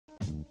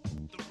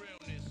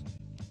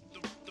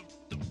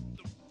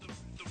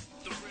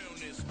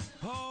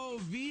know,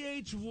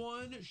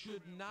 VH1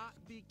 should not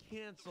be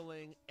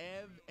canceling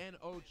Ev and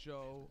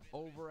Ocho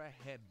over a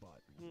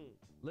headbutt.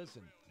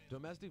 Listen,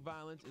 domestic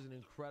violence is an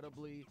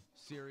incredibly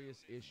serious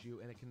issue,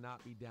 and it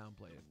cannot be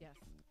downplayed. Yes.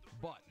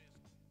 But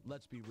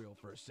let's be real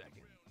for a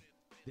second.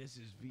 This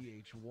is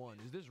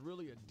VH1. Is this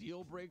really a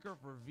deal breaker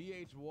for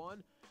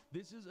VH1?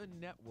 This is a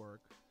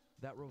network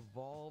that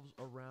revolves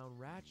around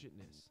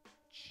ratchetness,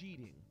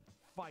 cheating,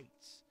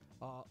 fights,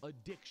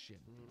 addiction,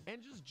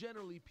 and just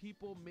generally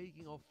people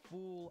making a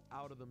fool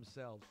out of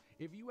themselves.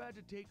 If you had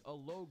to take a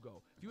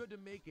logo, if you had to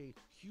make a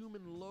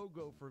human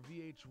logo for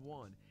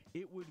VH1,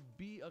 it would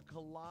be a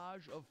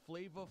collage of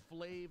Flava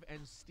Flav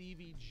and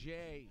Stevie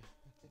J.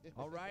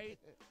 All right?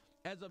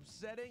 As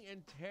upsetting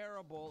and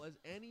terrible as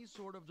any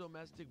sort of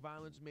domestic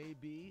violence may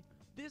be,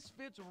 this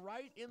fits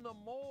right in the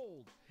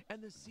mold.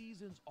 And the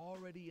season's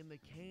already in the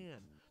can.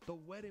 The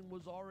wedding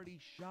was already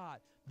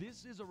shot.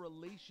 This is a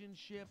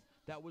relationship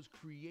that was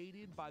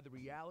created by the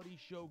reality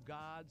show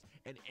gods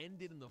and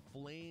ended in the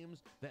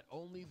flames that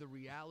only the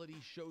reality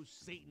show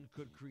Satan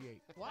could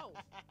create. Whoa,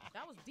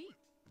 that was deep.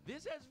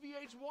 This has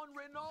VH1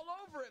 written all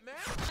over it, man.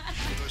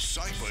 The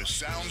Cypress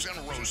Sounds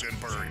and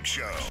Rosenberg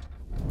Show.